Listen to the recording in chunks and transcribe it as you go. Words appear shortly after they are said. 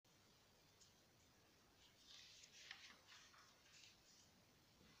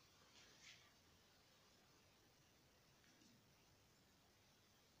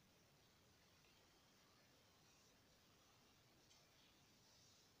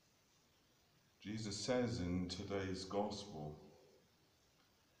Jesus says in today's Gospel,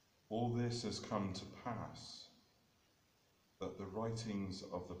 all this has come to pass, that the writings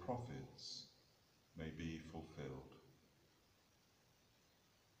of the prophets may be fulfilled.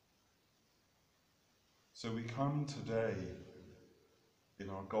 So we come today in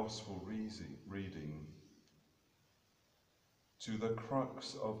our Gospel reading to the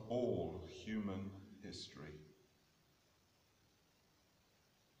crux of all human history.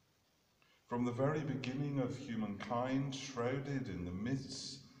 From the very beginning of humankind, shrouded in the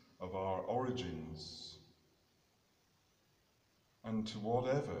myths of our origins, and to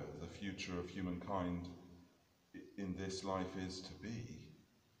whatever the future of humankind in this life is to be,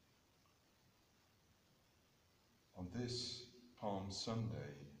 on this Palm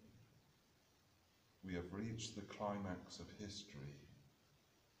Sunday, we have reached the climax of history,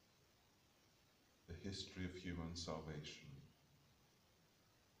 the history of human salvation.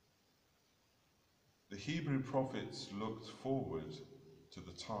 The Hebrew prophets looked forward to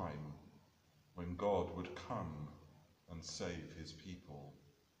the time when God would come and save his people,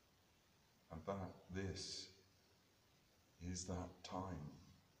 and that this is that time.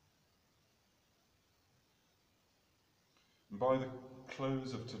 And by the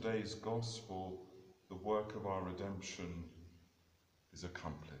close of today's Gospel, the work of our redemption is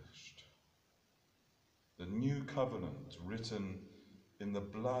accomplished. The new covenant written in the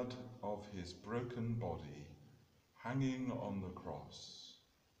blood of his broken body, hanging on the cross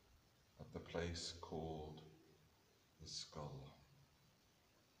at the place called the skull.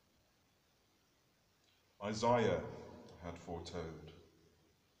 Isaiah had foretold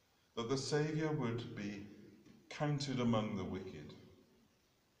that the Saviour would be counted among the wicked.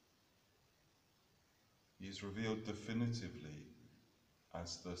 He is revealed definitively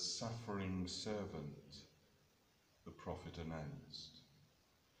as the suffering servant the prophet announced,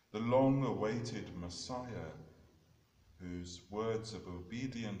 the long-awaited Messiah whose words of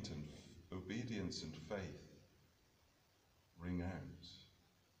obedience and faith ring out,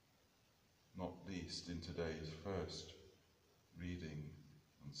 not least in today's first reading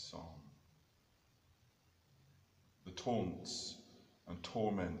and psalm. The taunts and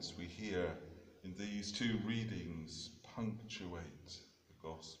torments we hear in these two readings punctuate the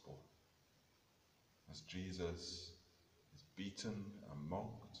Gospel, as Jesus is beaten and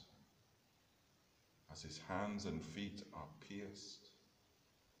mocked, as his hands and feet are pierced,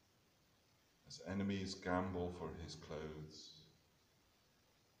 as enemies gamble for his clothes,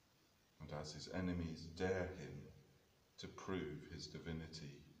 and as his enemies dare him to prove his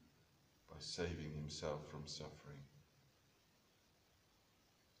divinity by saving himself from suffering.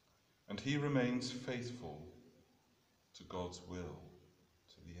 And he remains faithful to God's will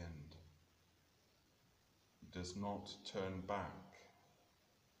to the end. He does not turn back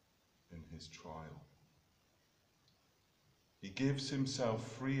in his trial. He gives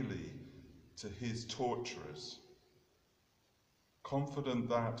himself freely to his torturers, confident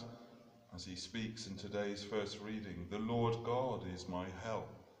that, as he speaks in today's first reading, the Lord God is my help.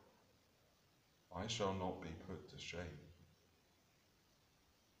 I shall not be put to shame.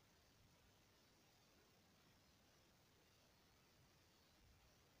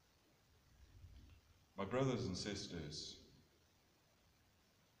 My brothers and sisters,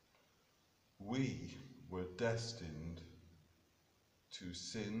 we were destined to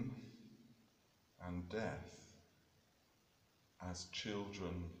sin and death as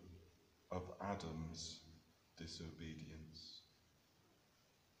children of Adam's disobedience.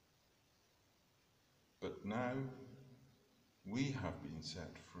 But now we have been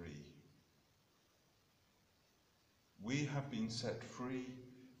set free. We have been set free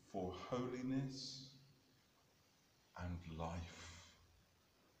for holiness and life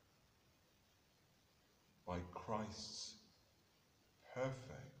by Christ's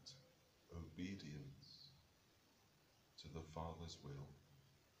perfect obedience to the Father's will.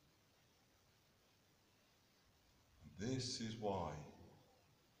 And this is why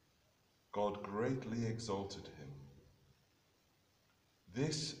God greatly exalted him.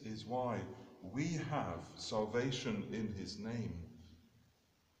 This is why we have salvation in his name,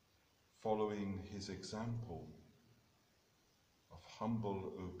 following his example of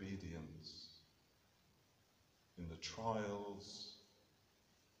humble obedience in the trials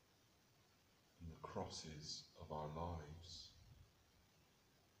and the crosses of our lives.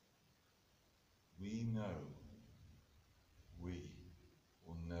 We know we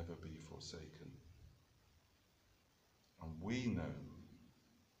will never be forsaken. And we know,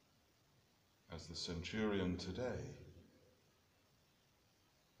 as the centurion today,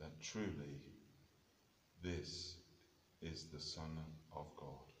 that truly this is the Son of God.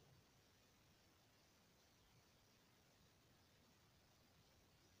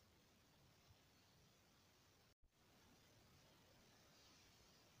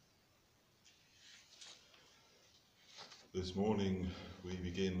 This morning we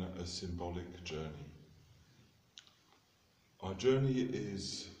begin a symbolic journey. Our journey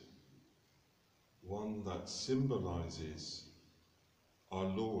is one that symbolises our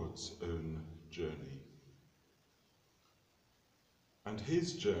Lord's own journey. And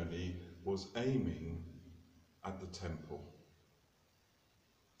his journey was aiming at the temple.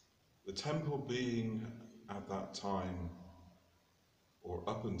 The temple being at that time, or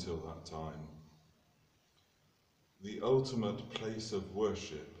up until that time, the ultimate place of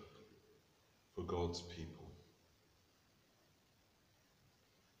worship for God's people.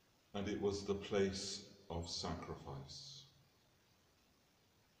 And it was the place of sacrifice.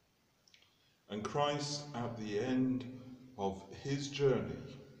 And Christ, at the end of his journey,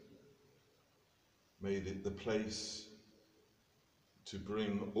 made it the place to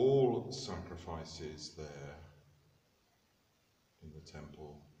bring all sacrifices there in the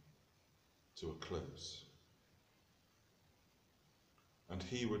temple to a close. And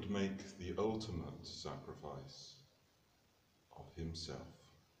he would make the ultimate sacrifice of himself.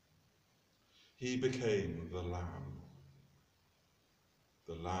 He became the Lamb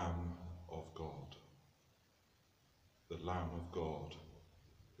of God, the Lamb of God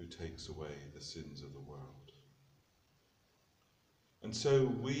who takes away the sins of the world. And so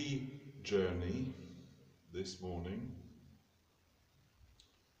we journey this morning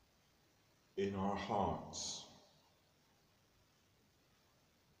in our hearts,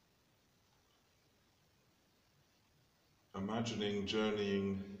 imagining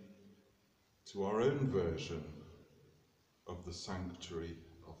journeying to our own version of the sanctuary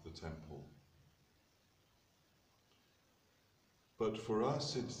of the temple. But for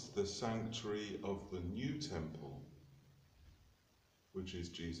us, it's the sanctuary of the new temple, which is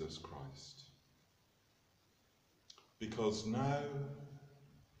Jesus Christ. Because now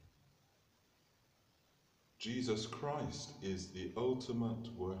Jesus Christ is the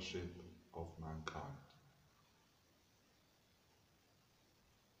ultimate worship of mankind.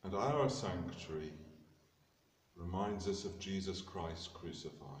 And our sanctuary reminds us of Jesus Christ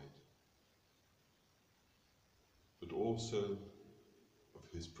crucified, but also of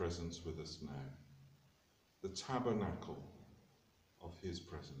his presence with us now, the tabernacle of his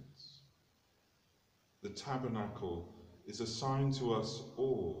presence. The tabernacle is a sign to us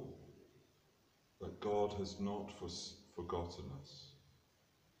all that God has not forgotten us.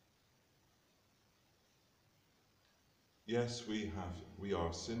 Yes, we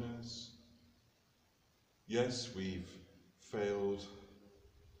are sinners. Yes, we've failed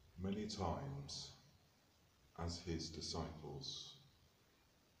many times as his disciples.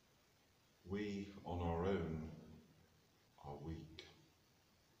 We on our own are weak.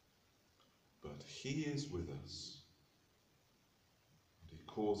 But he is with us, and he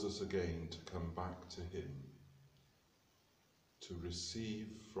calls us again to come back to him, to receive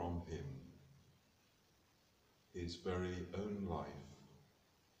from him his very own life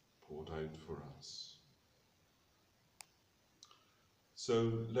poured out for us.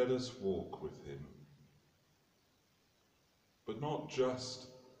 So let us walk with him, but not just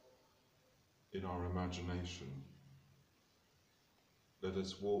in our imagination. Let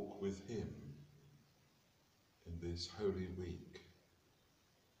us walk with him in this Holy Week,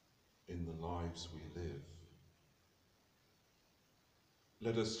 in the lives we live.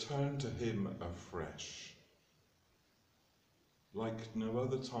 Let us turn to him afresh, like no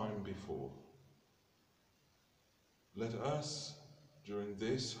other time before. Let us, during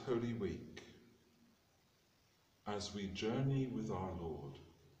this Holy Week, as we journey with our Lord,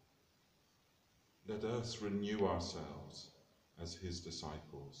 let us renew ourselves as his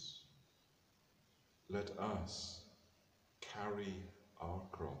disciples. Let us carry our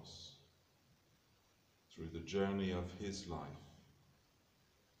cross through the journey of his life,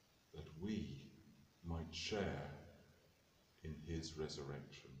 that we might share in his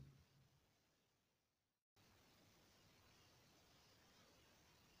resurrection.